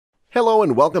Hello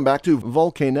and welcome back to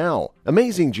Volcanow.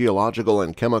 Amazing geological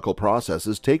and chemical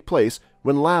processes take place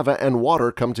when lava and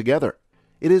water come together.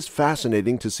 It is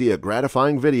fascinating to see a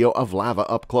gratifying video of lava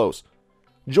up close.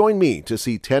 Join me to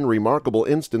see 10 remarkable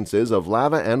instances of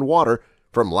lava and water,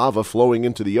 from lava flowing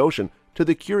into the ocean to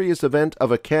the curious event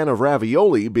of a can of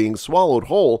ravioli being swallowed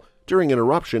whole during an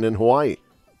eruption in Hawaii.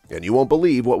 And you won't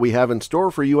believe what we have in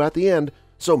store for you at the end,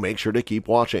 so make sure to keep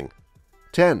watching.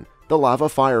 10. The lava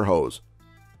fire hose.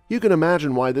 You can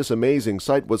imagine why this amazing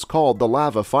sight was called the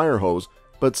lava fire hose,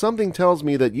 but something tells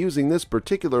me that using this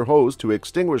particular hose to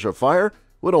extinguish a fire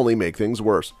would only make things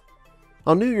worse.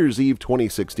 On New Year's Eve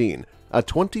 2016, a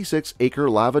 26-acre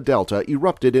lava delta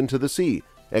erupted into the sea,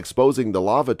 exposing the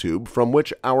lava tube from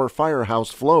which our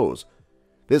firehouse flows.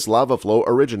 This lava flow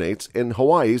originates in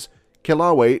Hawaii's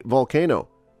Kilauea volcano.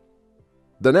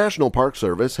 The National Park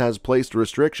Service has placed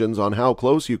restrictions on how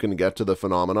close you can get to the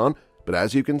phenomenon, but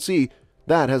as you can see,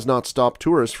 that has not stopped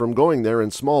tourists from going there in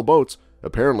small boats,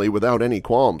 apparently without any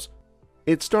qualms.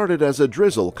 It started as a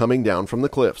drizzle coming down from the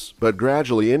cliffs, but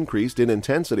gradually increased in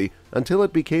intensity until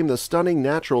it became the stunning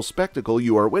natural spectacle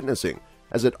you are witnessing,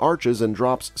 as it arches and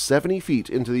drops 70 feet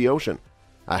into the ocean.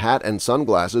 A hat and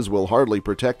sunglasses will hardly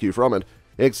protect you from it,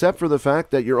 except for the fact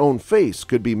that your own face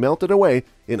could be melted away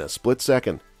in a split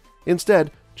second. Instead,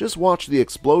 just watch the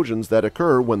explosions that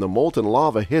occur when the molten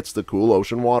lava hits the cool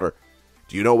ocean water.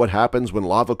 Do you know what happens when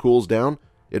lava cools down?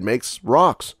 It makes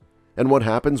rocks. And what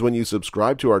happens when you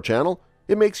subscribe to our channel?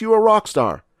 It makes you a rock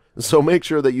star. So make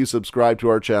sure that you subscribe to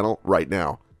our channel right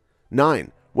now.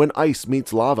 9. When ice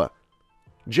meets lava.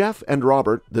 Jeff and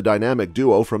Robert, the dynamic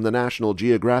duo from the National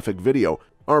Geographic video,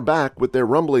 are back with their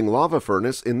rumbling lava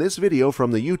furnace in this video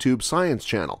from the YouTube Science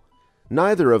channel.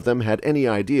 Neither of them had any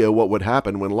idea what would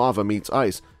happen when lava meets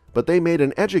ice, but they made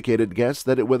an educated guess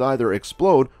that it would either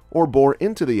explode or bore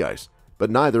into the ice, but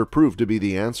neither proved to be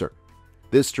the answer.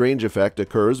 This strange effect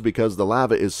occurs because the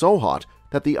lava is so hot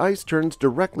that the ice turns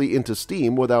directly into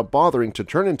steam without bothering to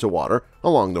turn into water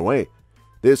along the way.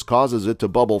 This causes it to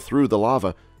bubble through the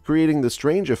lava, creating the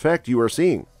strange effect you are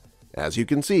seeing. As you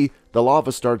can see, the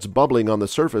lava starts bubbling on the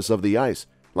surface of the ice,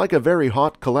 like a very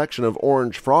hot collection of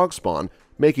orange frog spawn,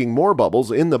 making more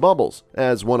bubbles in the bubbles,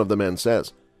 as one of the men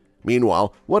says.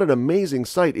 Meanwhile, what an amazing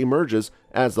sight emerges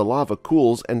as the lava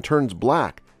cools and turns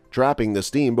black, trapping the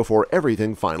steam before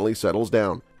everything finally settles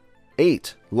down.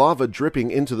 8. Lava dripping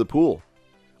into the pool.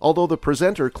 Although the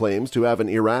presenter claims to have an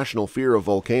irrational fear of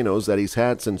volcanoes that he's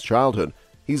had since childhood,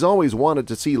 he's always wanted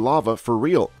to see lava for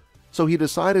real, so he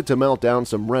decided to melt down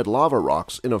some red lava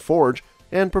rocks in a forge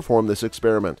and perform this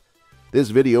experiment. This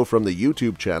video from the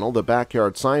YouTube channel The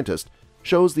Backyard Scientist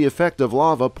shows the effect of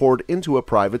lava poured into a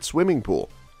private swimming pool.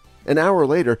 An hour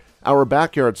later, our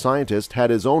backyard scientist had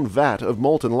his own vat of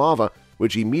molten lava,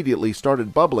 which immediately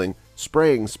started bubbling,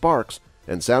 spraying sparks,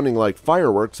 and sounding like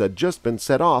fireworks had just been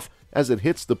set off as it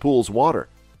hits the pool's water.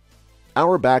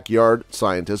 Our backyard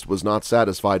scientist was not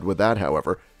satisfied with that,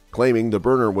 however, claiming the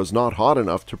burner was not hot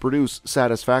enough to produce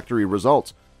satisfactory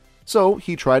results. So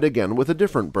he tried again with a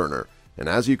different burner, and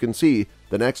as you can see,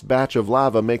 the next batch of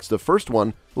lava makes the first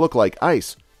one look like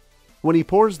ice. When he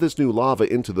pours this new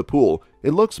lava into the pool,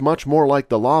 it looks much more like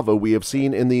the lava we have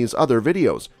seen in these other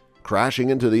videos, crashing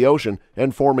into the ocean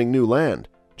and forming new land.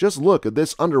 Just look at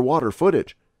this underwater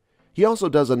footage. He also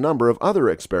does a number of other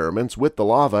experiments with the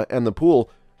lava and the pool,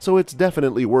 so it's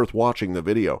definitely worth watching the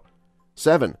video.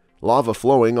 7. Lava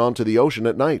flowing onto the ocean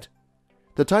at night.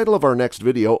 The title of our next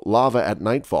video, Lava at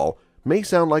Nightfall, may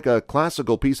sound like a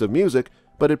classical piece of music,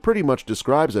 but it pretty much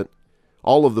describes it.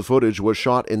 All of the footage was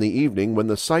shot in the evening when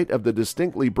the sight of the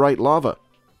distinctly bright lava,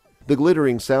 the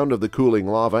glittering sound of the cooling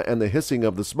lava, and the hissing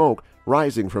of the smoke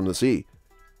rising from the sea.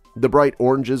 The bright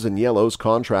oranges and yellows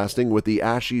contrasting with the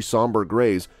ashy, somber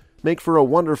grays make for a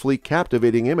wonderfully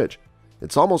captivating image.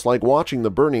 It's almost like watching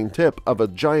the burning tip of a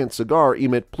giant cigar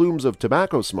emit plumes of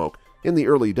tobacco smoke in the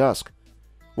early dusk.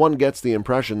 One gets the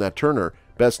impression that Turner,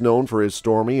 best known for his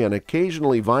stormy and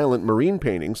occasionally violent marine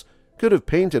paintings, could have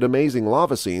painted amazing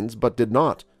lava scenes but did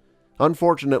not.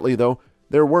 Unfortunately, though,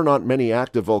 there were not many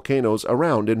active volcanoes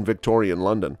around in Victorian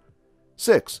London.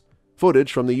 6.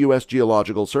 Footage from the U.S.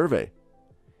 Geological Survey.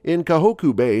 In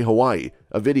Kahoku Bay, Hawaii,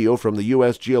 a video from the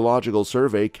U.S. Geological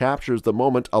Survey captures the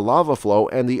moment a lava flow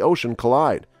and the ocean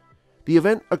collide. The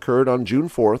event occurred on June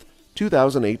 4,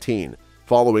 2018,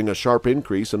 following a sharp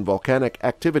increase in volcanic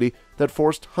activity that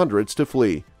forced hundreds to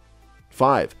flee.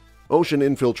 5. Ocean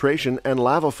infiltration and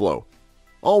lava flow.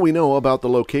 All we know about the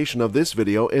location of this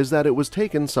video is that it was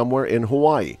taken somewhere in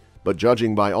Hawaii, but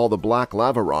judging by all the black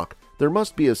lava rock, there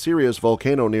must be a serious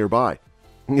volcano nearby.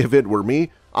 If it were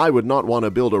me, I would not want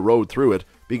to build a road through it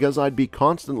because I'd be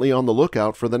constantly on the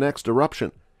lookout for the next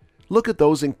eruption. Look at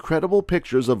those incredible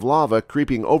pictures of lava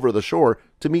creeping over the shore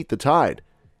to meet the tide.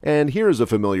 And here's a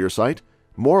familiar sight,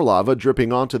 more lava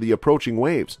dripping onto the approaching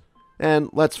waves. And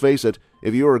let's face it,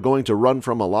 if you are going to run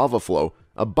from a lava flow,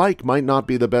 a bike might not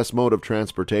be the best mode of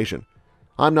transportation.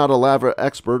 I'm not a lava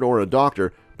expert or a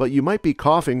doctor, but you might be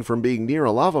coughing from being near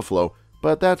a lava flow,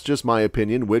 but that's just my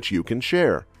opinion, which you can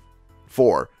share.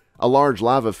 4. A large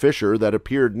lava fissure that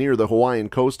appeared near the Hawaiian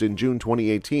coast in June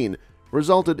 2018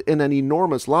 resulted in an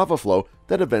enormous lava flow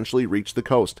that eventually reached the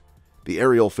coast. The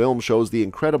aerial film shows the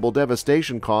incredible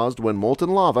devastation caused when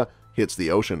molten lava hits the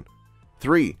ocean.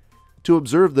 3. To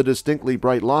observe the distinctly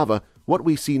bright lava, what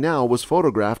we see now was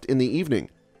photographed in the evening.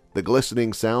 The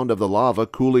glistening sound of the lava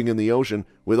cooling in the ocean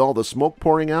with all the smoke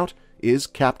pouring out is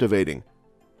captivating.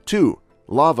 2.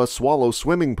 Lava swallow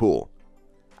swimming pool.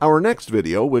 Our next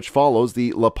video, which follows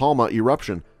the La Palma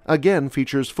eruption, again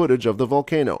features footage of the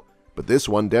volcano, but this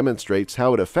one demonstrates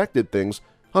how it affected things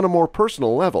on a more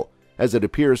personal level, as it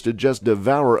appears to just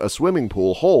devour a swimming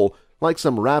pool whole like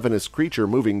some ravenous creature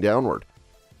moving downward.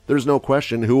 There's no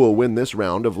question who will win this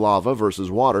round of lava versus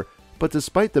water, but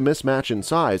despite the mismatch in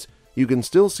size, you can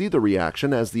still see the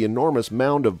reaction as the enormous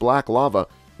mound of black lava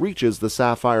reaches the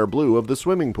sapphire blue of the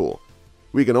swimming pool.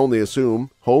 We can only assume,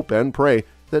 hope, and pray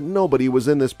that nobody was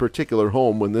in this particular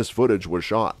home when this footage was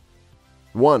shot.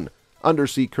 1.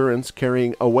 Undersea currents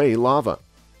carrying away lava.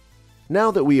 Now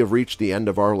that we have reached the end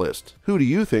of our list, who do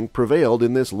you think prevailed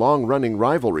in this long-running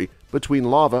rivalry between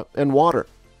lava and water?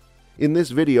 In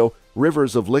this video,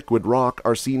 rivers of liquid rock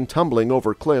are seen tumbling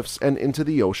over cliffs and into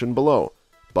the ocean below.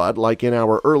 But like in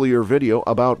our earlier video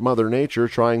about Mother Nature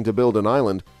trying to build an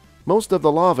island, most of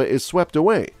the lava is swept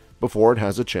away before it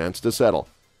has a chance to settle.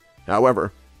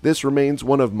 However, this remains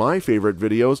one of my favorite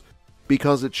videos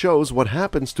because it shows what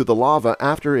happens to the lava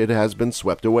after it has been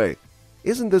swept away.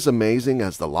 Isn't this amazing?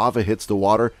 As the lava hits the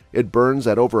water, it burns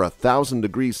at over 1,000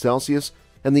 degrees Celsius,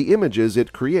 and the images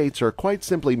it creates are quite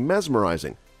simply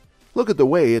mesmerizing. Look at the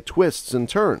way it twists and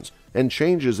turns and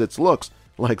changes its looks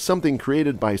like something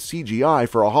created by CGI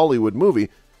for a Hollywood movie,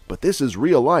 but this is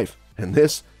real life, and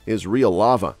this is real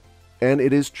lava, and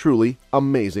it is truly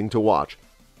amazing to watch.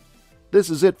 This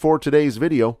is it for today's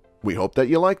video. We hope that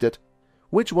you liked it.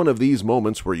 Which one of these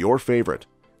moments were your favorite?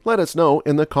 Let us know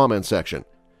in the comment section.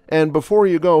 And before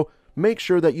you go, make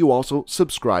sure that you also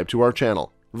subscribe to our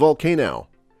channel, Volcanow.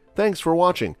 Thanks for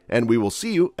watching, and we will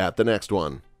see you at the next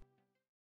one.